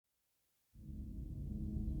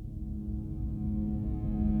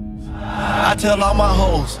I tell all my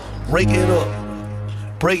hoes, rake it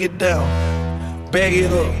up, break it down, bag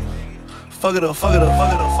it up, fuck it up, fuck it up,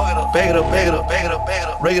 fuck it up, fuck it up, bag it up, bag it up, bag it up, bag it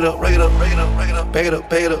up, rake it up, rake it up, rake it up, rake it up, bag it up,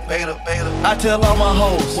 bag it up, bag it up, bag it up. I tell all my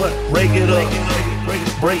hoes, what? Rake it up,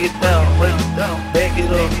 break it down, bag it up, bag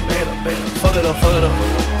it up, bag it up, fuck it up, fuck it up,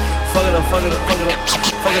 fuck it up, fuck it up, fuck it up, fuck it up,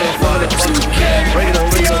 fuck it up, fuck it up, break it up,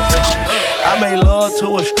 break it up. I made love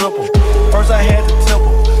to a stripper. First I had to tip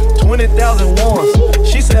her 20,000 ones.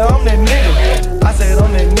 She said I'm that nigga. I said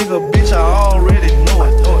I'm that nigga, bitch. I already know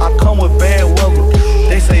it. I come with bad weather.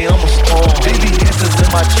 They say I'm a storm. BBS is in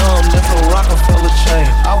my chum. That's a Rockefeller chain.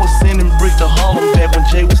 I was sending bricks to Harlem back when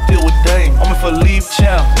Jay was still with Dame. I'm in for leave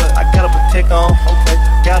chow. I got a protect on. Okay.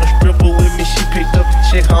 Got a stripper with me. She picked up the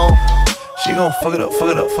chick home. She gon' fuck it up, fuck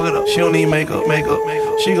it up, fuck it up. She don't need makeup.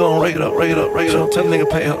 She gon' rake it up, rake it up, rake it up. Tell the nigga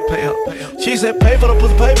pay up. She said pay for the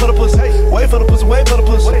pussy, pay for the pussy. Wait for the pussy, wait for the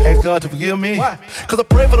pussy. Ask God to forgive me. Why? Cause I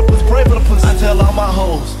pray for the pussy, pray for the pussy. I tell all my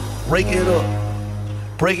hoes, rake it up,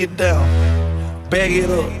 break it down, bag it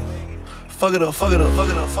up. Fuck it up, fuck it up, fuck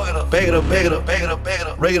it up, fuck it up. Bag it up, bag it up, bag it up, bag it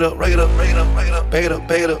up. Rake it up, rake it up, rake it up, rake it up. Bag it up,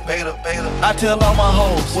 bag it up, bag it up, bag it up. I tell all my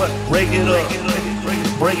hoes, what? Rake it up,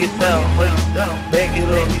 break it down, bag it up, bag it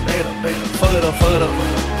up, bag it up. Fuck it up, fuck it up,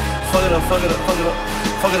 fuck it up, fuck it up, fuck it up,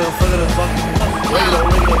 fuck it up, fuck it up, fuck it up. Rake it up,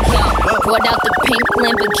 rake it up. Brought out the pink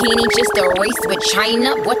Lamborghini just a race with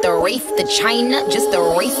China. What the race to China? Just a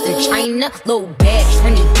race in China. Little bad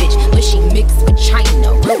trendy bitch, but she mixed with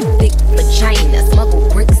China. Real thick vagina, smuggle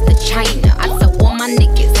bricks to China. I tell all my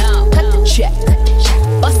niggas, cut the check,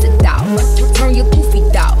 bust it out, turn your goofy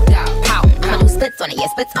down, pound. I'ma do splits on it, yeah,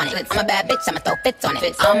 splits on it. I'm a bad bitch, I'ma throw fits on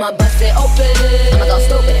it. I'ma bust it open, I'ma go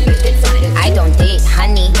stupid and put fits on it. I don't date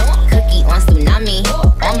honey, cookie on tsunami.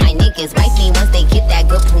 All my niggas wife me once they get that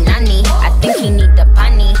good punani. I think he need the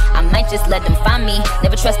bunny, I might just let them find me.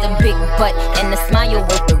 Never trust a big butt and a smile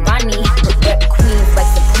with the Ronnie. Rep queens like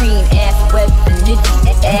Supreme, ass web and nitty.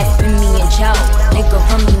 Ass in me and chow, nigga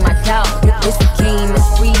run me my dough. This game is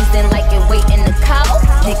freezing like it wait in the cow.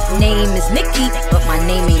 Nickname is Nicky, but my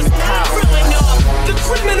name ain't a cow. The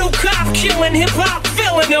criminal cop killing hip-hop,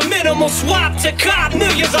 filling a minimal swap to cop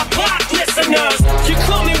millions of pop listeners. You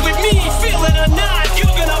coming with me, feel it or not,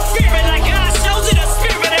 you're gonna fear it like I shows it. The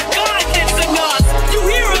spirit of God lives in us. You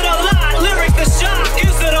hear it a lot, lyric the shock.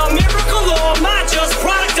 Is it a miracle or am I just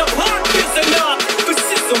product of pop? Listen up, this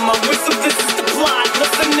is on my whistle, this is the plot.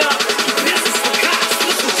 Listen up, you business for cops,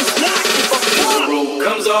 listen just not give a fuck. Till the roof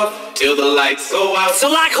comes off, till the lights go out.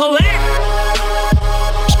 Till I collect.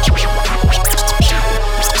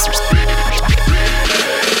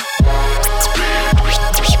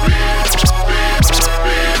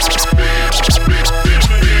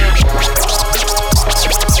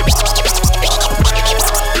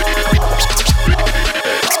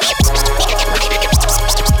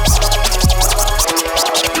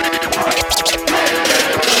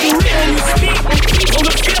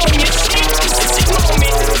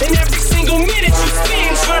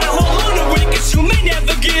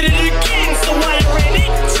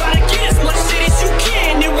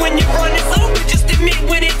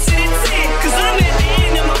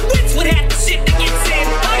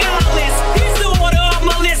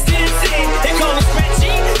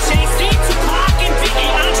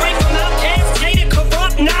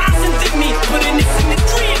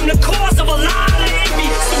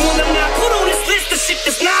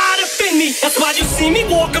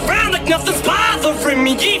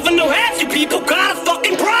 Even though half you people got a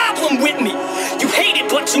fucking problem with me. You hate it,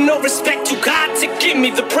 but you know respect you got to give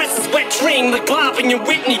me. The press is wet dream like Bob and your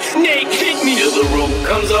Whitney. Nate, hit me. Till the roof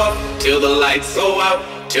comes off, till the lights go out,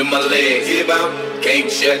 till my legs give out,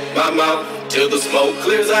 can't shut my mouth, till the smoke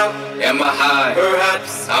clears out. Am I high?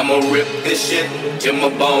 Perhaps I'ma rip this shit till my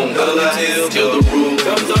bone collapse. Till the roof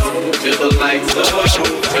comes off, till the lights go out,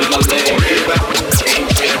 till my legs give out,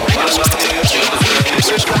 can't shut my mouth, till the smoke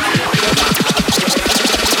clears out.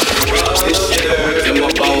 This shit hurt in my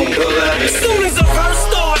bone collapse. As soon as the verse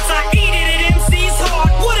starts, I eat it at MC's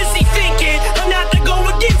heart. What is he thinking? I'm not to go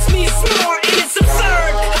against me, smart, and it's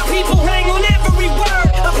absurd how people hang on every word.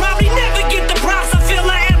 I'll probably never get the props I feel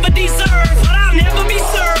I ever deserve, but I'll never be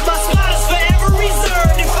served. My spot is forever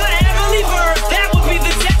reserved. If I ever leave Earth, that would be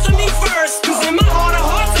the death of me first. Cause in my heart of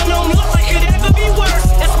hearts, I know nothing could ever be worse.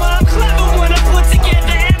 That's why I'm clever when I put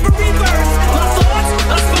together every verse. My thoughts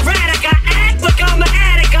are sporadic.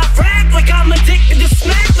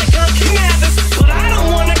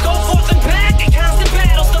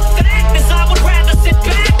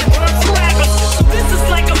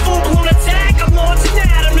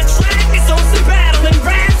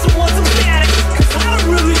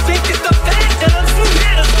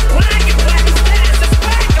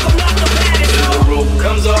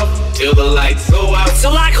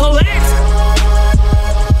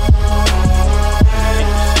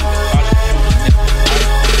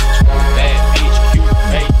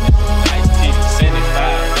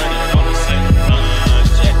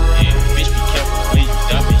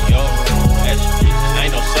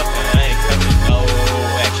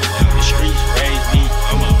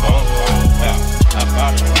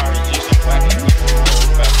 Got a Rari, just a wagon.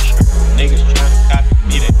 Niggas tryna copy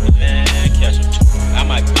me, they catch them too. I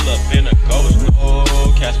might pull up in a ghost, no,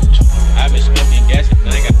 catch them too. I been smoking gas and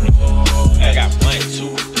I ain't got no. I got 1,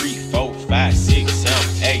 2, 3, 4, 5, 6,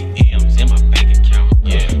 7, 8 M's in my bank account.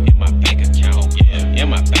 Yeah, in my bank account. Yeah, in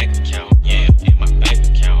my bank account. Yeah, in my bank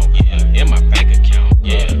account. Yeah, in my bank account.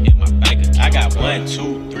 Yeah, in my bank account. I got 1,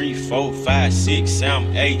 2, 3, 4, 5, 6,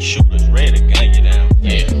 7, 8 shooters ready to gun you down.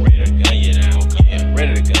 Yeah, ready to gun you down. Yeah,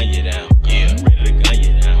 ready to gun you down. Yeah, ready to gun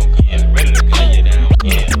you down. Yeah, ready to gun you down.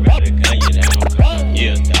 Yeah, ready to gun you down.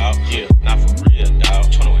 Yeah, dog. Yeah, not for real,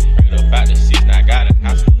 dog. 21 read about the 6, now I got a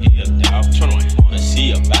house for here, dog. 21 wanna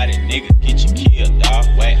see about it, nigga, get you killed, dog.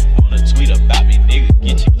 Wait, wanna tweet about me, nigga,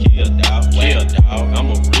 get you killed, dog. Kill, dog. I'm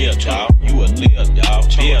a real dog. You a lil dog.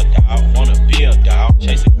 Bill, dog. Wanna build, dog.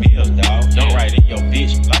 Chasing meals, dog. Don't write in your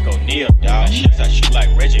bitch like O'Neal, dog. Shots I shoot like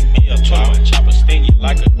Reggie Mill, dog. Chopper sting you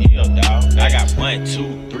like a deal, dog. I got 1,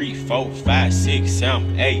 2, 3, 4, 5, 6,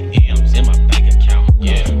 7, 8 M's in my bank account.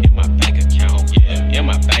 Yeah, in my bank account. Yeah, in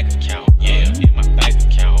my bank account. Yeah, in my bank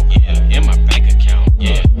account. Yeah, in my bank account.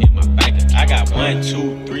 Yeah, in my bank account. I got 1,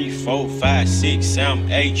 2, 3, 4, 5, 6,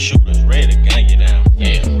 7, 8 shooters ready to gun you down.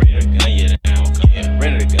 Yeah, ready to gun you down. Yeah,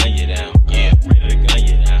 ready to gun you down. Yeah, ready to gun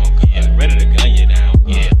you down. Yeah, ready to gun you down.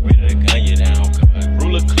 Yeah, ready to gun you down.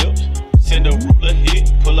 Ruler clips, send a ruler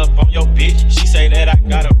hit, pull up on your bitch. She say that I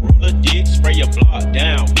got a ruler dick, spray your block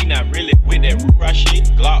down. We not really with that rura shit.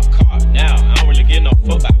 Glock car now, I don't really give no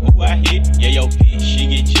fuck about who I hit. Yeah, yo bitch, she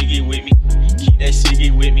get jiggy with me, keep that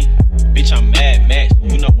Siggy with me. Bitch, I'm Mad Max,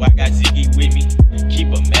 you know I got Ziggy with me. Keep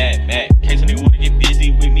a Mad Max, in case they wanna get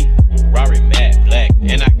busy with me. Rari Mad Black,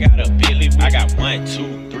 and I got a Billy. I got 1,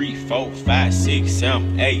 2, 3, 4, 5, 6,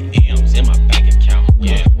 7, 8 M's in my bank account.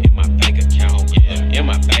 Yeah, in my bank account. Yeah, in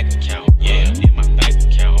my bank account. Yeah, in my bank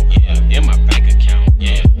account. Yeah, in my bank account.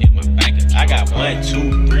 Yeah, in my bank account. I got 1,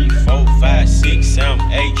 2, 3, 4, 5, 6,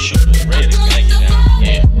 7, 8 shooters ready to gun you down.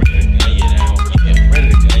 Yeah, ready to gun you down. Yeah, ready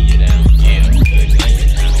to gun you down. Yeah, ready to gun you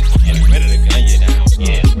down. Yeah, ready to gun you down.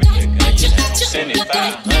 Yeah, ready to gun you down.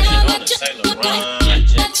 7500 on the Sailor Run.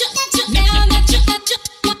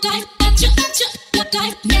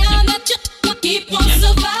 Now that you keep on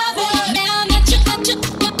surviving. Now that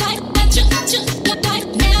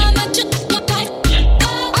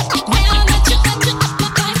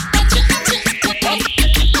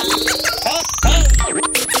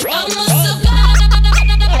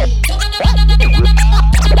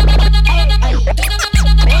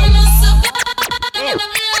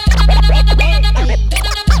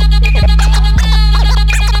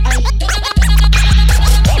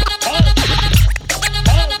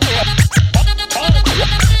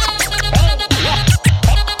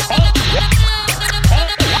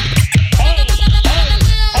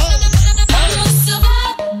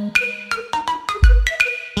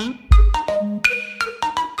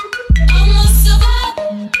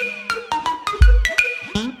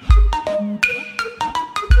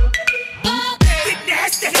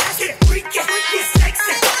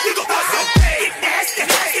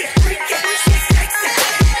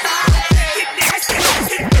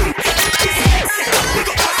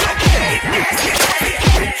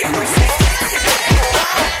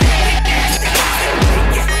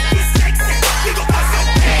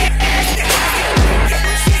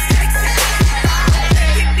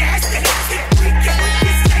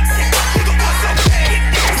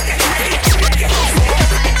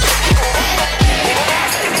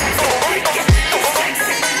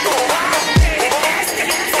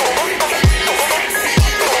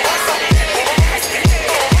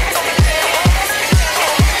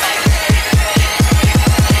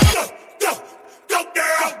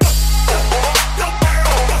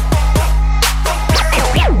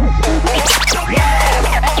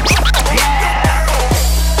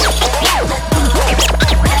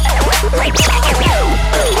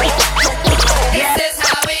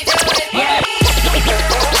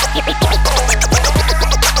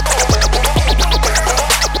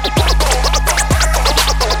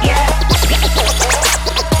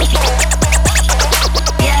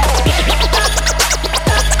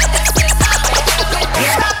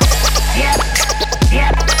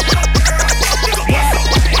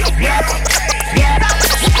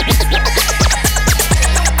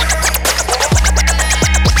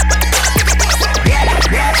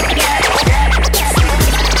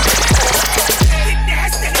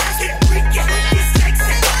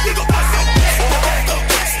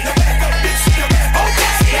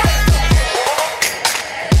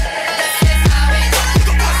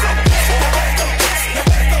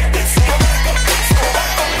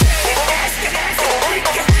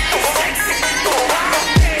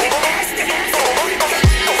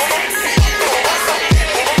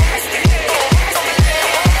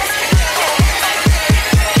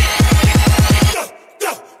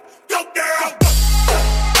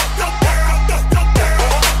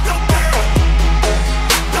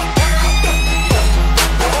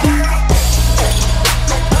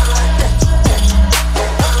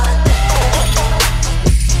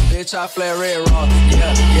I flare red raw. Yeah,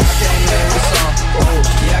 I came in with a song. Oh,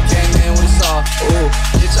 yeah, I came in with a song. Oh,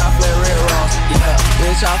 bitch, I flare red raw. Yeah,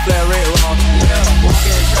 bitch, I flare red raw. Yeah, walk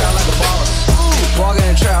in the trap like a boss. Walk in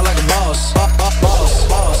the trap like a boss. Boss, boss,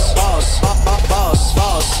 boss, boss, boss,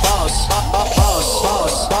 boss, boss, boss,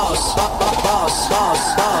 boss, boss, boss,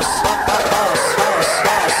 boss,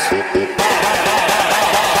 boss.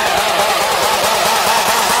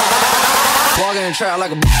 Walk in the trap like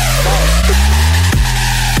a boss.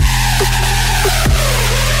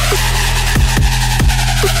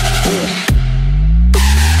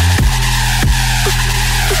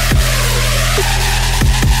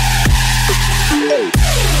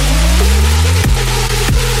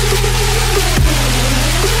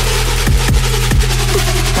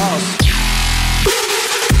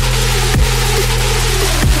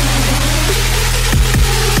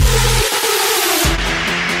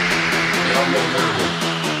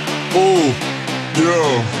 Oh,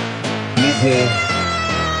 yeah. Move on.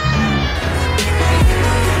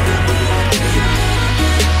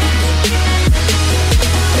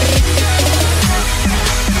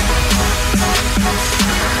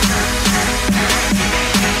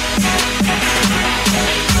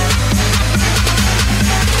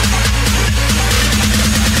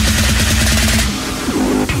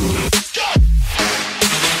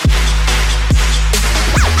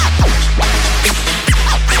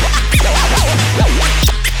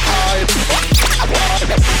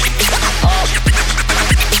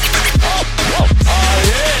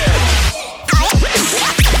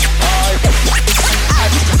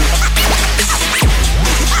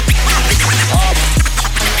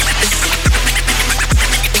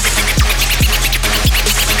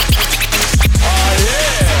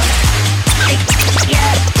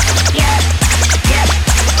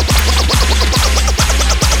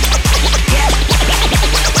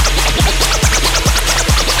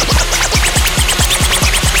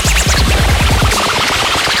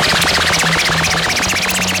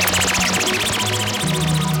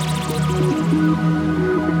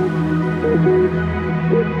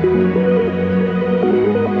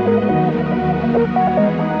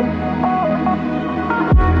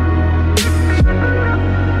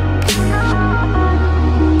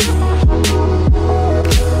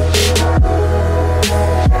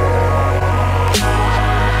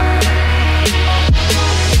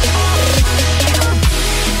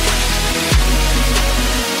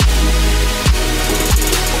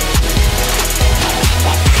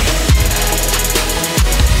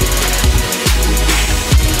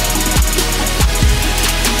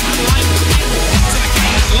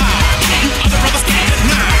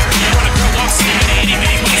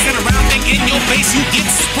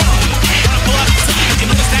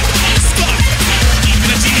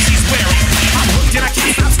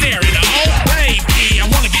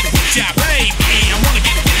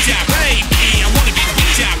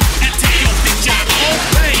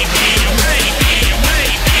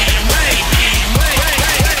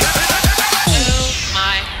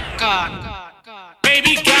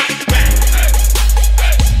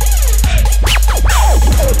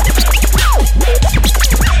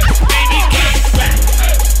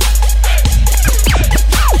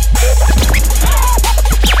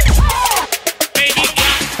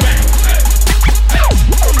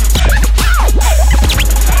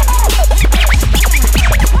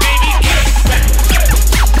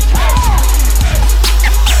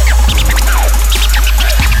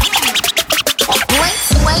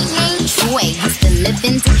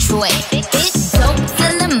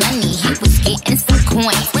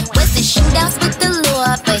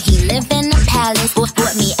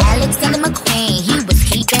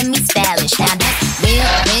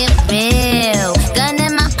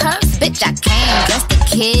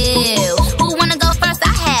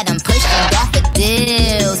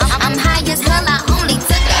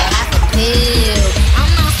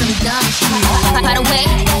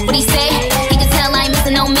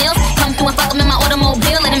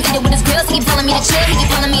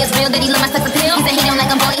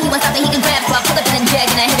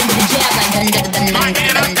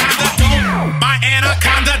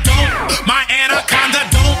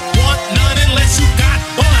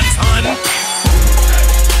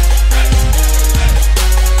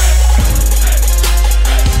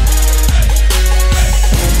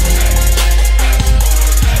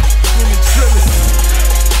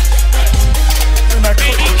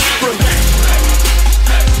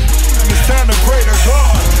 It's time to pray to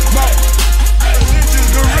God.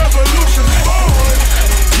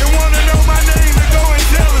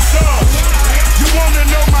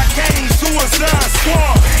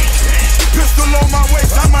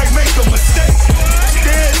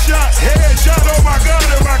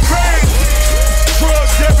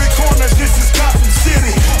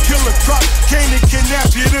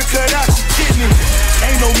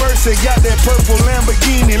 mercy, got that purple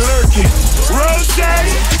Lamborghini lurking. Rose,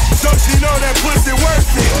 so she know that pussy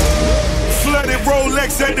worth it. Flooded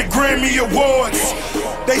Rolex at the Grammy Awards.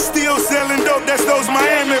 They still selling dope, that's those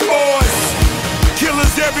Miami boys.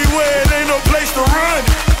 Killers everywhere, it ain't no place to run.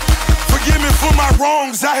 Forgive me for my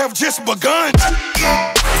wrongs, I have just begun.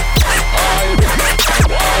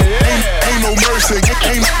 Ain't no mercy,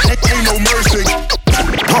 ain't no mercy.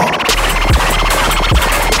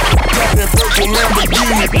 Got that purple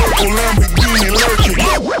Lamborghini lurking.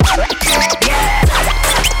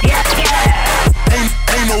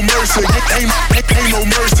 Ain't no mercy, ain't no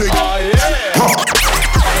mercy.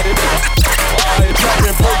 Got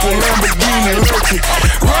that purple Lamborghini lurking.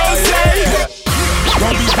 Rose!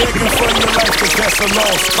 Don't be begging for your life, cause that's a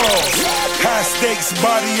lost cause. High stakes,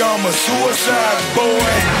 body armor, suicide, boy.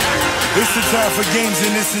 It's the time for games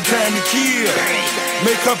and it's the time to kill.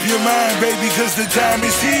 Make up your mind, baby, cause the time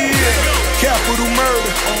is here. Capital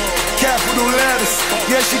murder, capital letters.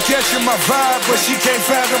 Yeah, she catching my vibe, but she can't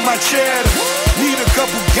fathom my cheddar. Need a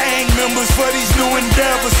couple gang members for these new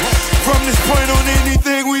endeavors. From this point on,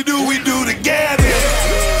 anything we do together.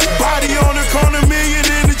 Body on the corner, million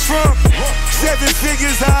in the trunk. 7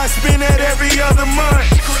 figures, I spend that every other month.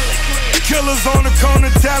 Killers on the corner,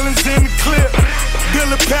 talents in the clip.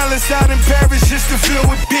 Build a palace out in Paris just to fill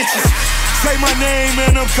with bitches. Say my name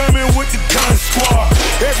and I'm coming with the gun squad.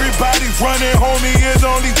 Everybody running, homie, is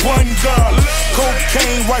only one God.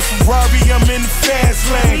 Cocaine, white Ferrari, I'm in the fast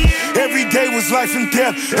lane. Every day was life and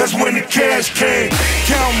death, that's when the cash came.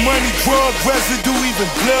 Count money, drug residue, even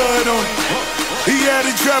blood on it. He had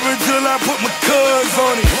it driving till I put my cuz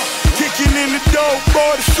on it. Kicking in the door,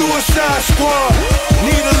 boy, the suicide squad.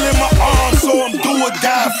 Needle in my arm, so I'm do or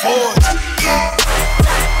die for it.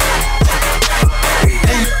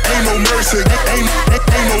 Ain't no mercy, ain't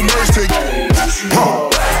no mercy.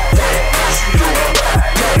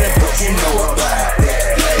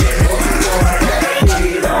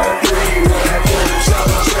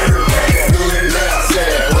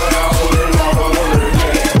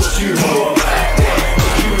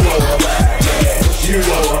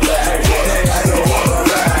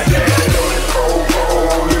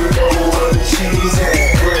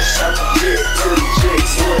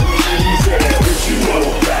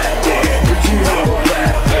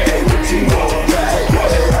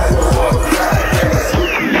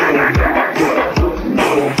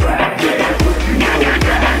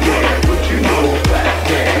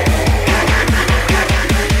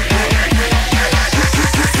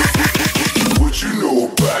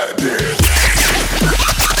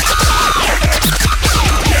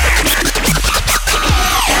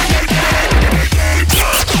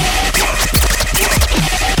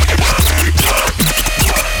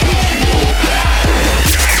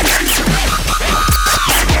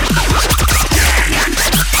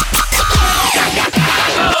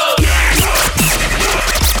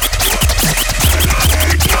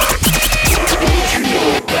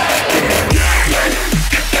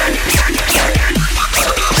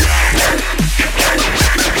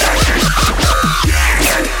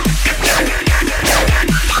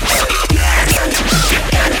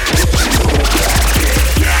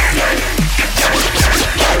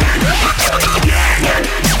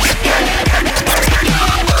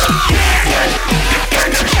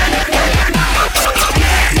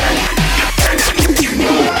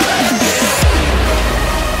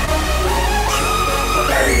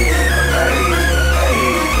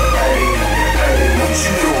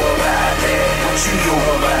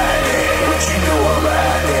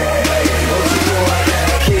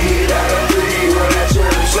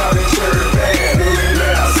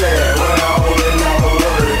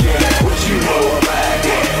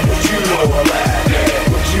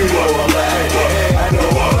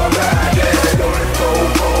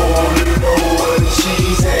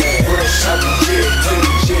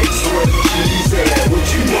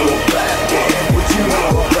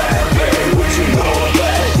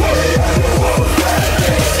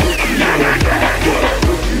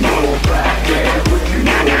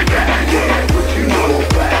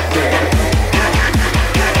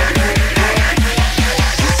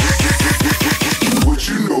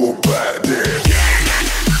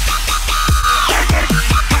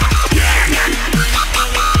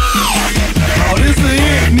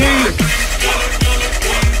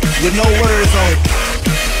 with no words on it.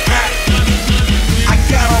 I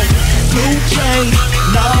got on 2 chains,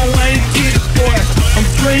 no, I ain't get it, boy. I'm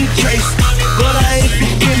dream chasing, but I ain't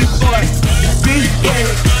beginning, boy. Bitch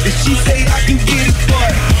bad, and she say I can get it,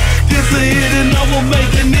 boy. This a hit and I'ma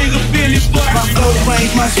make a nigga feel it, boy. My old man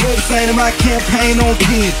change my sweat sign and my campaign on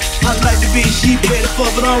 10. I like the bitch, she better fuck,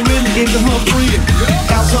 but I'm really into her friend.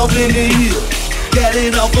 House up in the hill, got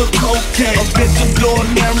it off of cocaine. I bet the door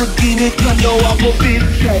Lamborghini condo off of bitch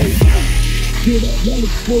chain. Hear that yellow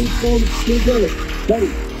tape on the Trizzy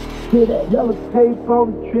bass. Hear that yellow tape on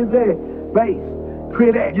the Trizzy bass.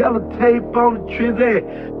 Hear that yellow tape on the Trizzy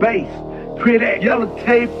bass. Hear that yellow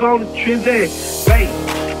tape on the Trizzy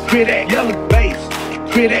bass. Hear that yellow bass.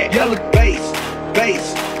 Hear that yellow bass.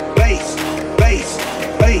 Bass, bass, bass,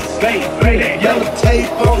 bass, bass. Hear that yellow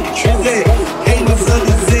tape on the Trizzy. Ain't no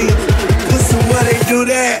other thing. Listen why they do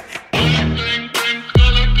that.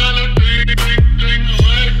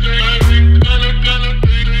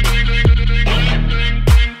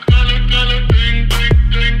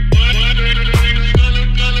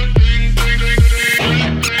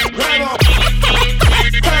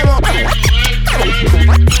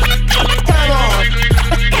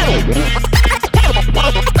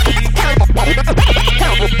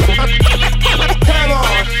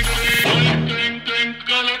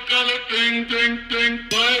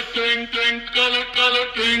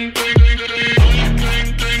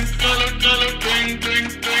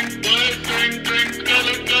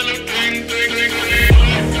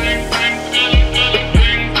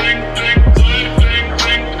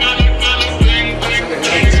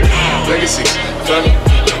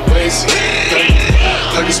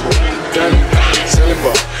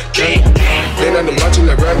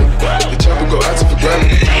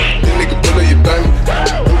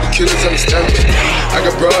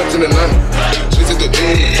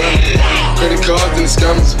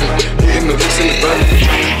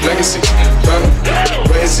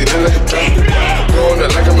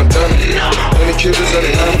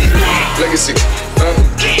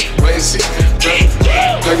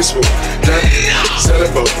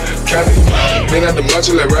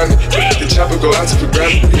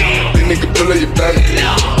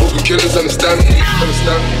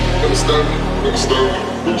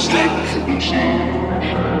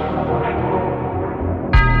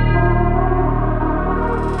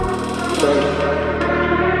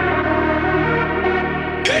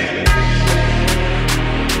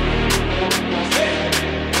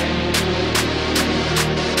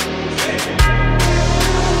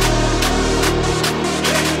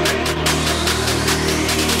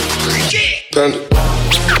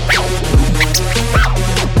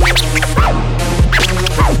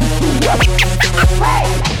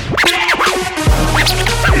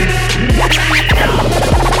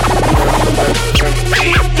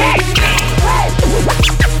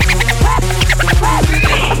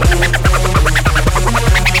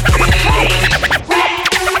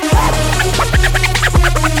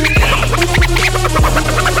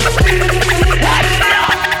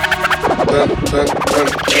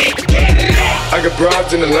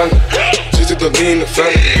 In Atlanta, just to me in the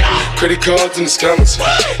family. Credit cards in the scammers,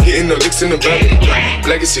 hitting the licks in the van.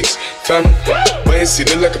 Legacies, family, wait and see,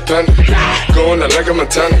 look like a panda. Going out like a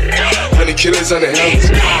Montana, honey killers on the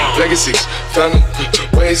helmets. Legacies, family,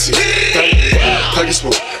 wait and see, family. Pockets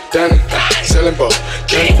full, Danny, selling ball,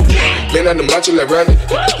 candy. Man on the macho like Randy,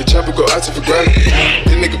 the chopper go out to for granted.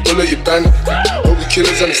 This nigga pull up your bandit, hope the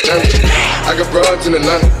killers understand it. I got broads in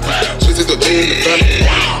Atlanta, switch to me in the family.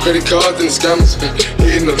 Credit cards in the scammers,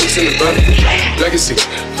 hitting the looks in the van. Legacy,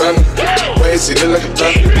 family, wait and see, look like a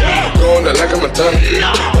panda. Going out like a Montana,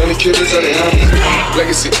 honey killers on the helmet.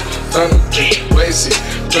 Legacy, family, wait and see,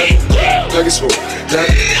 family. Pockets full,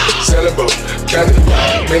 Danny, selling ball, candy.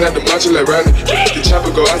 Man out the macho like Randy, the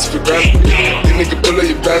chopper go out to for granted. This nigga pull up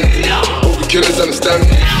your bandit, hope the killers understand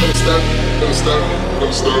me. Understand me, understand me,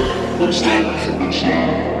 understand me, understand me, understand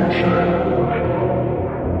me.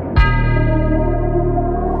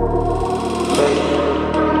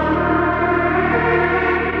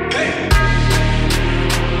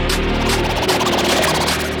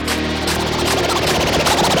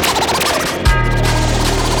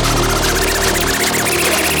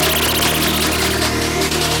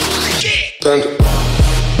 Thunder.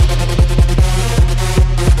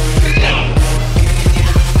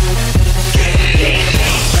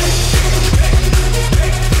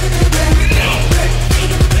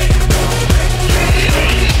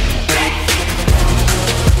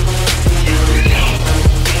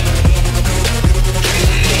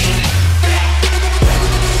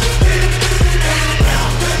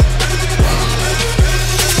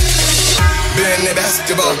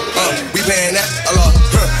 Basketball, we paying that a lot.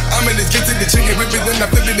 I'm in this get to the chicken whip it, then I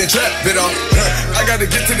flip it and trap it off. I gotta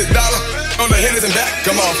get to the dollar on the hitters and back,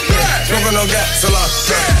 come on. Smoking on gas, a lot.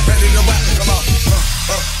 Ready to whack, come on.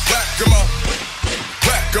 Whack, come on.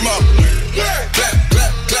 Whack, come on. Clap, clap,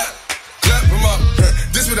 clap, clap, come on.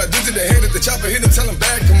 what I do to the head of the chopper. Hit him, tell him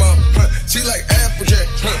back, come on. She like Applejack.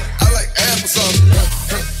 I like applesauce.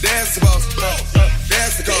 That's the boss.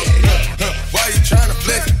 That's the cause. Why you tryna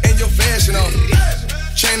flex and your fashion on?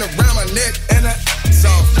 Chain around my neck and I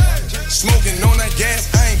soft. Smoking on that gas,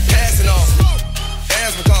 I ain't passing off.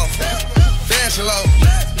 Asthma cough. Fashion low.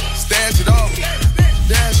 Stash it off.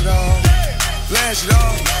 Dash it off. Flash it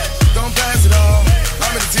off. Don't pass it off.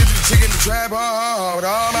 I'm in the tip of the chicken, the trap hard.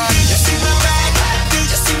 All my. Do you see my bag? Do you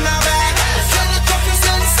see my bag? Sell the coffee,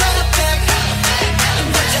 sell the pack.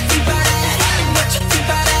 What you think about that? What you think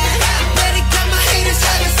about that? Better got my haters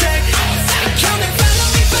had a sack. Come and follow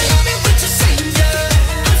me, what you saying,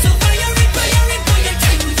 yeah. I'm so fiery, boy, you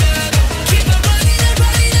can't, yeah. Keep on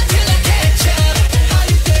running until I catch up. How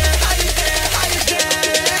you there? How you there? How you there?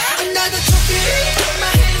 Another trophy,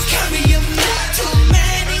 my hands carry you. Too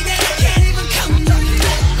many that I can't even count.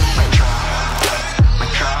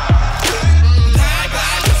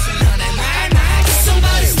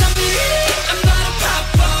 Somebody stop me, I'm not a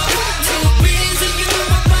pop-up. Two beans and you know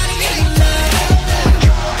my body ain't love.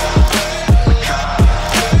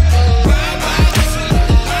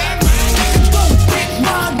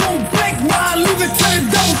 Don't break my, leave it to the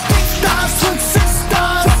double. 6 stars, 6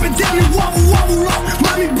 stars. Drop it down and wobble up.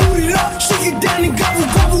 Mommy boot it up, shake it down and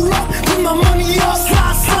gobble up. Put my money up,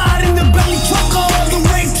 slide in the belly trucker. The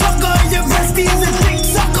rain trucker, your bestie is a big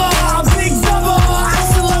sucker. Big double,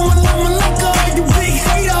 assalamu alaikum. You big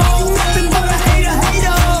hater, you nothing but a hater.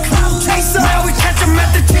 Cloud chaser, now we catch him at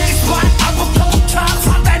the ticket spot. Up a couple times,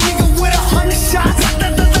 hot that nigga with 100 shots.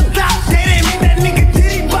 They didn't make that nigga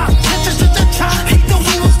diddy bop. He thought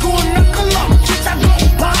we was going knuckle up. Bitch, I go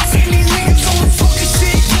box. And these niggas always talking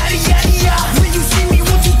shit. Yada. When you see me,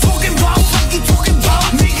 what you talking about? Fuck you talking about?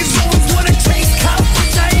 Niggas always wanna chase clout.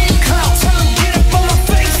 Bitch, I ain't clout. Tell them get up on my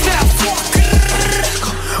face now.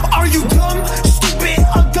 Are you dumb, stupid,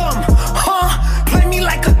 or dumb? Huh? Play me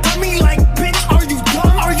like a dummy, like bitch. Are you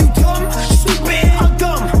dumb? Are you dumb, stupid, or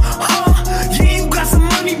dumb? Huh? Yeah, you got some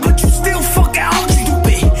money, but you still fuck out,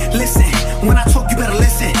 stupid. Listen, when I talk, you better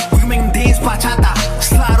listen. We can make them dance bachata,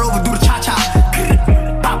 slide over, do the cha-cha.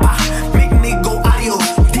 Papa, make me go adios,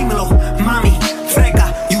 dímelo, mami,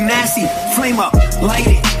 frega, you nasty, flame up, light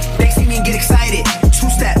it. They see me and get excited.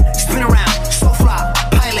 2-step, spin around, so fly,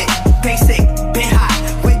 pilot, basic, been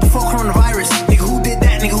high, way before coronavirus. Nigga, who did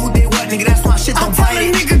that? Nigga, who did what? Nigga, that's why shit don't bite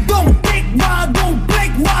it. Nigga, don't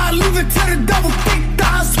break why, leave it to the double.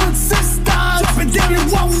 6 stars, 6 stars. Drop it down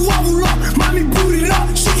and wobble up. Mommy boot it up,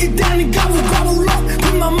 shake it down and gobble up.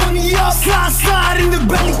 Put my money up, slide in the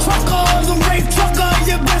belly trucker. The rape trucker,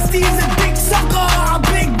 your bestie is a big sucker. A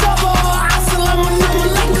big double, assalamu alaikum.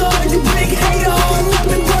 You big hater,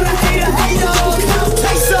 nothing but a hater. Cloud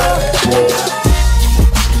chaser.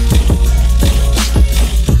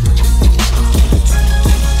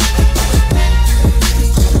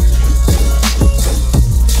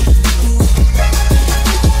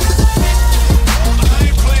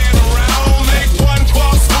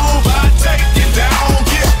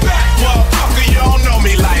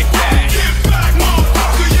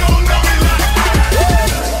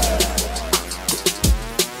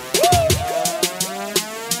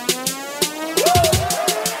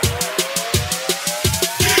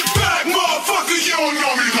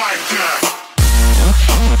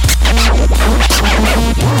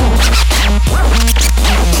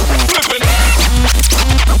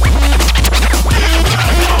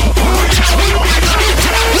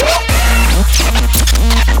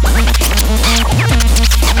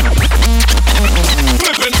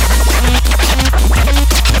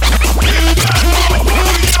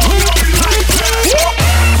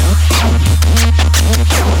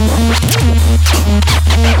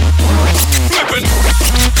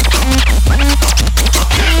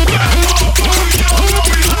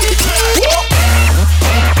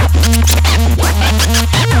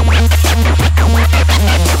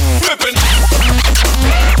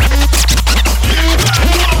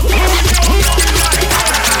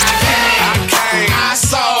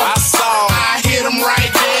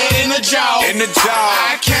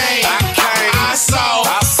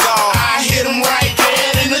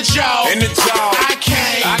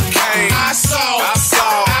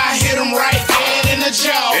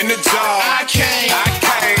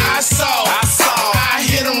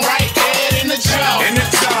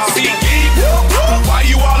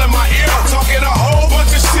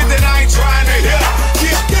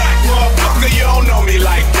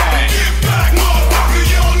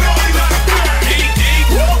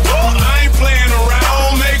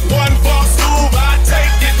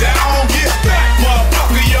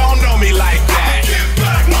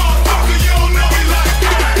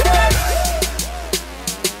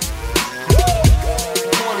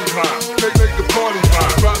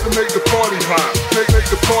 make the party hot. Make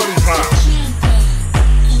the party hot.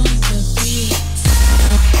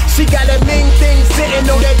 She got that mean thing sitting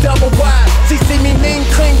on that double wide. She see me mean,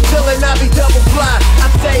 clean, chillin', I be double fly.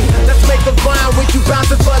 I say, let's make a vine with you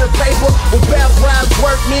bouncing for the paper. With bad rhymes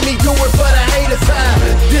work, Mimi do it for the haters side.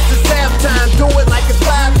 This is halftime, do it like a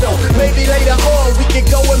slide though. Maybe later on we can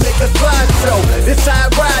go and make a slideshow. This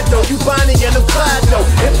how I ride though, you Bonnie and I'm Clyde though.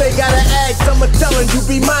 If they gotta ask, I'ma tell them you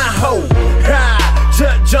be my hoe. Ha!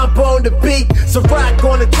 Jump on the beat, so rock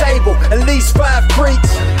on the table, at least 5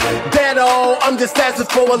 freaks. That all, I'm just asking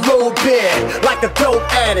for a little bit. Like a dope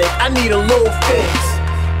addict, I need a little fix.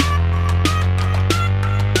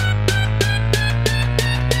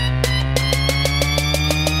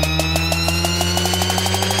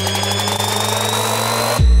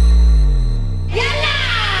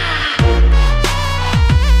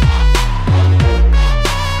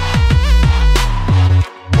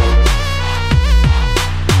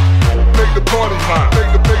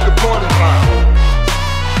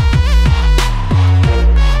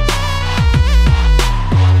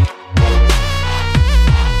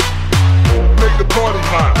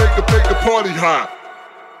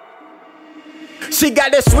 She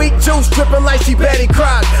got that sweet juice drippin' like she Betty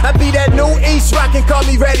Crock. I be that new East rockin', call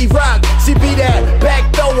me Ready Rock. She be that back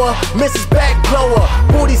thrower, Mrs. Back Blower.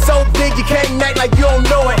 Booty so big you can't act like you don't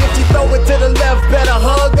know it. If she throw it to the left, better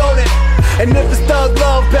hug on it. And if it's thug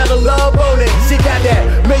love, better love on it. She got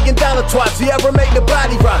that $1 million twat, she ever make the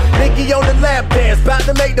body rock. Nikki on the lap dance, bout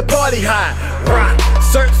to make the party hot. Rock,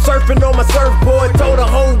 surfing on my surfboard, told her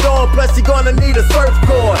hold on, plus she gonna need a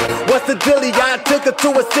surfboard. What's the dilly? I took her to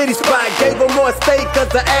a city spot, gave her more steak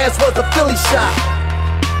cause her ass was a Philly shot.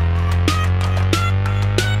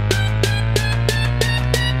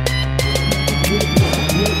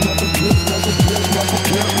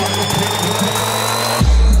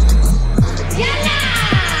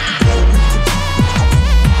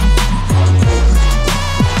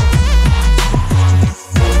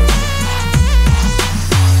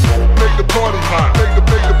 Party hot, make the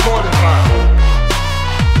party hot.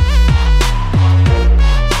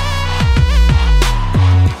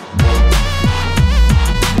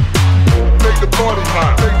 Make the party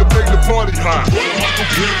hot, make the party hot. Like a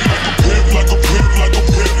pimp, like a pimp, like a pimp, like a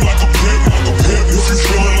pimp, like a pimp. If you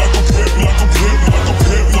feelin' like a pimp, like a pimp, like a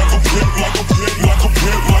pimp, like a pimp, like a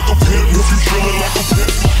pimp, like a pimp, like a pimp. If you feelin' like a pimp, like a pimp, like a pimp, like a pimp, like a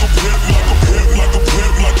pimp,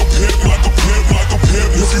 like a pimp, like a pimp.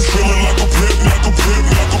 If you feelin' like a pimp, like a pimp,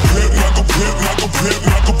 like a pimp, like a pimp, like a pimp,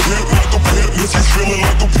 like a pimp, like a pimp. If you feelin'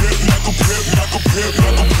 like a pimp, like a pimp, like a pimp,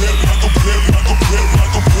 like a pimp, like a pimp, like a pimp, like a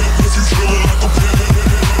pimp. If you feelin' like a pimp,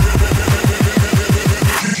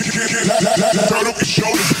 turn up your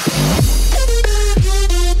shoulders.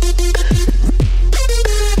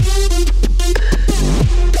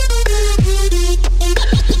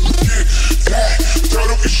 Turn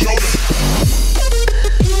up your shoulders.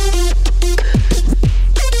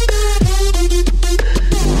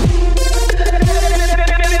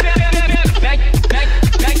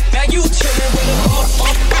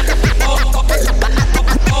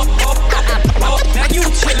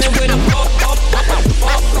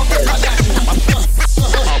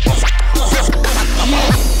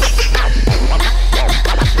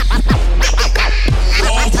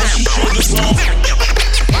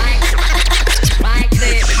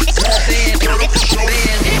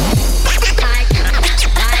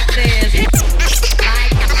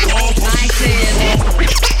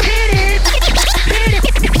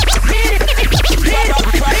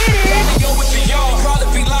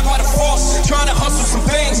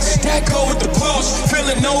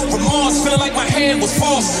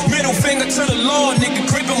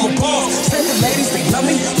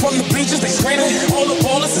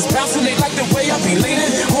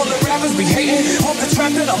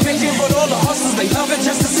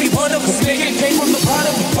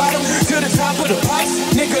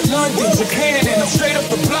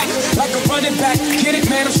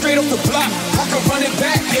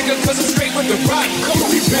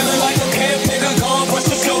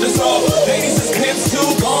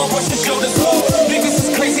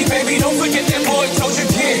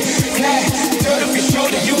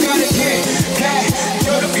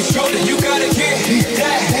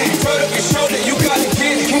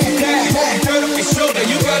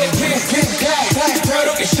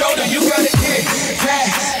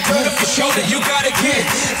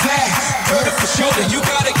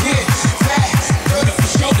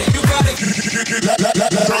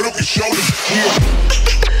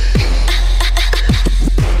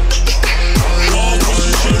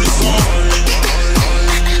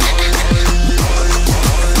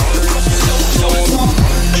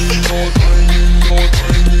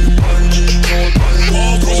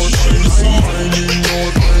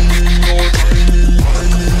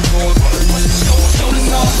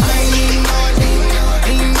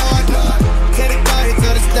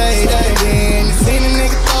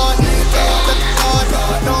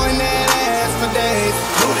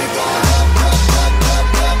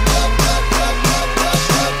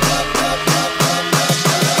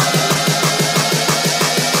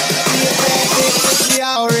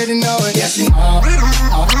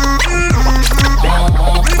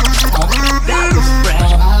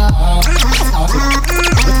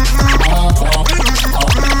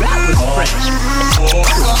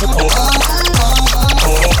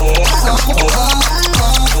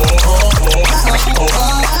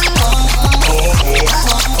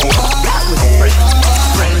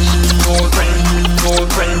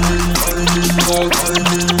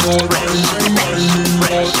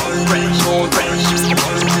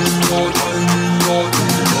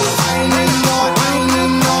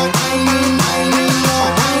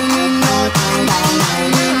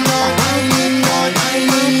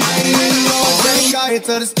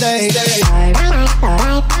 to the stage.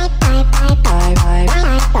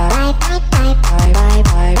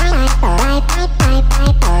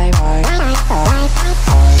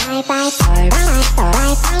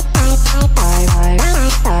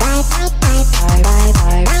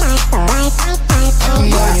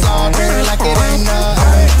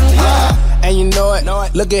 And you know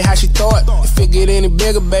it, look at how she throw it. If it get any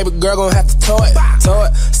bigger, baby girl gon' have to tow it.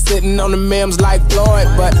 Sitting on the memes like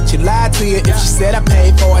Floyd, but she lied to you if she said I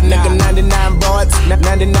paid for it. Nigga, 99 broads,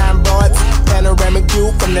 99 broads. Panoramic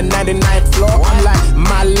view from the 99th floor. I'm like,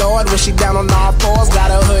 my lord, when she down on all fours.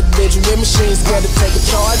 Got a hood bitch with me, she ain't scared to take a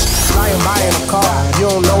charge. Flying by in a car,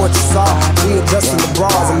 you don't know what you saw. We adjusting the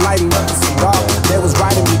bras and lighting up the cigar. They was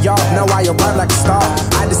writing me off, now I arrive like a star.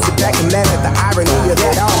 I just sit back and laugh at the irony of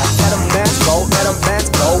it all. Let them dance go, let them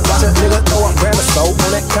dance go. Watch a nigga throw a gram of soap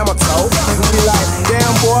on that camel toe. And be like,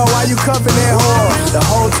 damn boy, why you cuffing that whore? The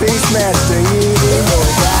whole team smashed and you ain't even know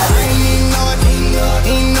it, God. He ain't know it.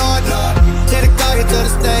 Tell the car get to the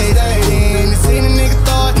stage. You seen a nigga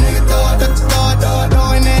thought,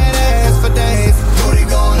 throwing that ass for days. Booty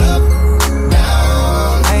going up,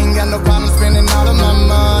 down. I ain't got no problem spending all of my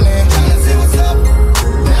money. Tryna see what's up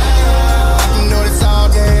now. I can do this all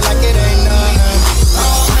day like it ain't nothing.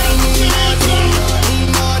 Oh, I ain't even know it.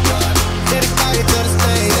 Tell the car get to the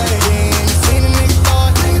stage. You seen a nigga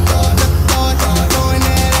thought, throwing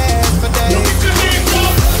that ass for days.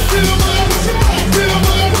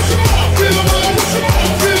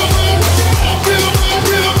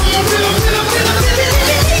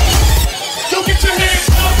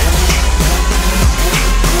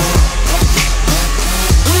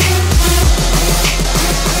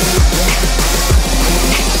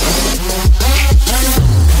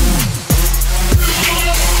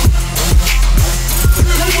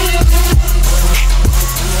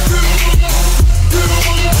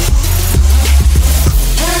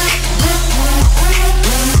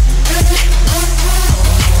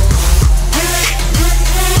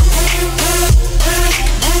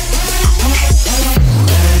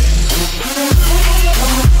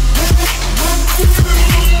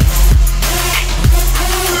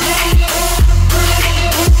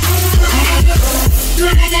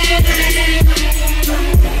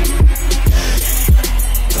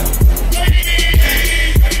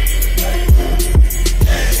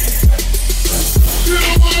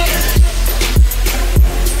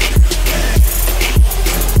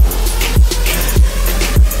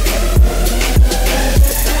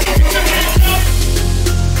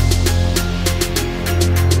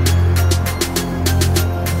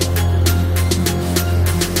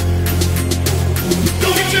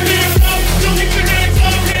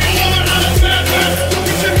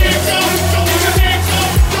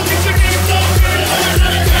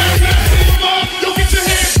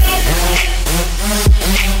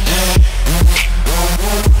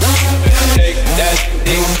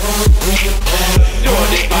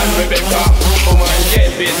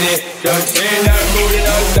 Just say that booty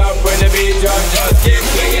non-stop when the beat drop. Just keep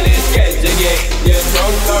swinging it, get jiggy. Get drunk,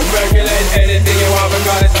 stop, regulate anything you want.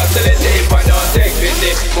 Because it's oscillate deep and don't take pity.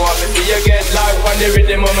 Want to see you get live on the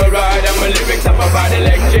rhythm of my ride. And my lyrics up about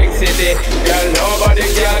electricity. Girl, nobody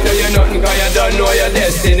can do you nothing cause you don't know your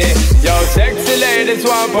destiny. Yo, sexy ladies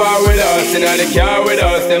want part with us. In the car with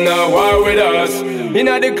us, them not war with us. In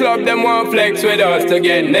the club, them want flex with us. To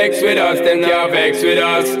get next with us, them can't vex with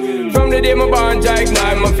us. From the day my bond, I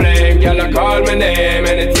ignite my flame. Girl, I call my name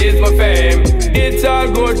and it is my fame. It's all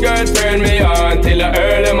good, girl, turn me on till I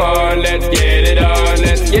earn them on. Let's get it on,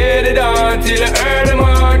 let's get it on till I earn them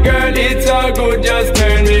on. Girl, it's all good, just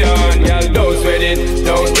turn me on. Girl, don't sweat it,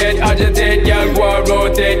 don't get agitated. Girl, go and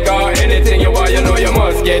rotate, cause anything you want, you know you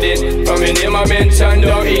must get it. From your name I mention,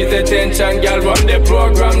 don't ease the tension. Girl, run the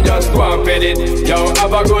program, just go and fit it. Yo,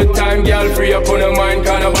 have a good time, girl, free up on your mind.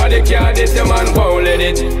 Cause nobody can this, your man won't let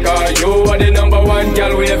it. Cause you are the number one,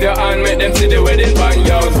 girl, wave your hand, make them see the wedding band.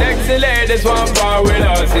 Yo, sexy ladies want bar with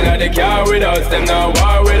us. In the car with us, them not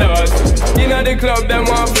war with us. In the club, them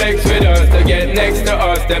want flex with us. To get next to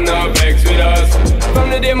us, them not vex with us. From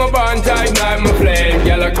the day my bond, I ignite my flame.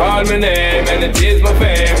 Girl, I call my name and it is my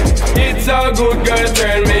fame. It's all good, girl,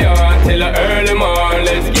 turn me on till I earn them on.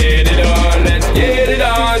 Let's get it on, let's get it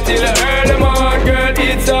on till I earn them on. Girl,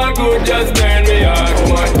 it's all good, just turn me on.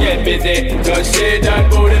 Come on, get busy, just shake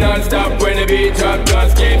that booty non-stop. When the beat drop,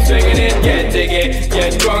 just keep swinging it, get jiggy.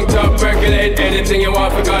 Get drunk up, percolate anything you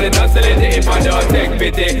want. Forgot it, oscillate it if I don't take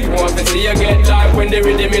pity. Want to see you get live when the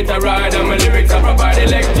rhythm it a ride. And my lyrics are provide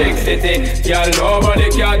electricity. Girl, nobody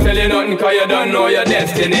can tell you nothing cause you don't know your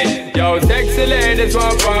destiny. Yo, sexy ladies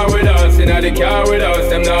want part with us. In the car with us,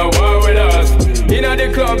 them not war with us. Inna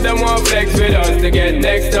the club, them want flex with us. To get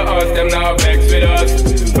next to us, them now vex with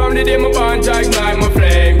us. From the day my bond, I ignite my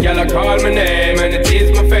flame. Girl, I call my name and it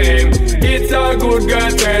is my fame. It's all good,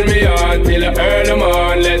 girl, turn me on till I earn them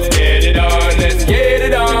on. Let's get it on, let's get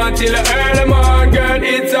it on till I earn them on. Girl,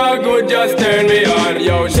 it's all good, just turn me on.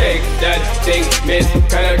 Yo, shake that thing, miss.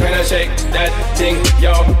 Can I shake that thing?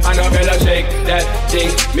 Yo, Annabella, shake that thing,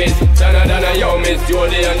 miss. Donna, yo, Miss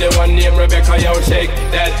Julie and the one named Rebecca. Yo, shake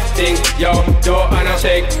that thing, yo. Joanna,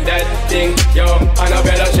 shake that thing, yo.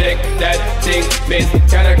 Annabella, shake that thing, miss.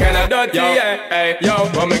 Can I dirty, yo, yeah, hey, yo.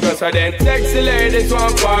 Come and go so then. Sexy ladies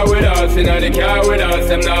want war with us. Inna the car with us,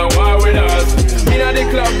 them now war with us. Inna the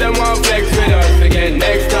club, them want flex with us. To get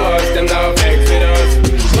next to us, them now vex with us.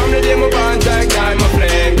 From the day my bond, I ignite my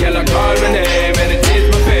flame. Girl, I call my name.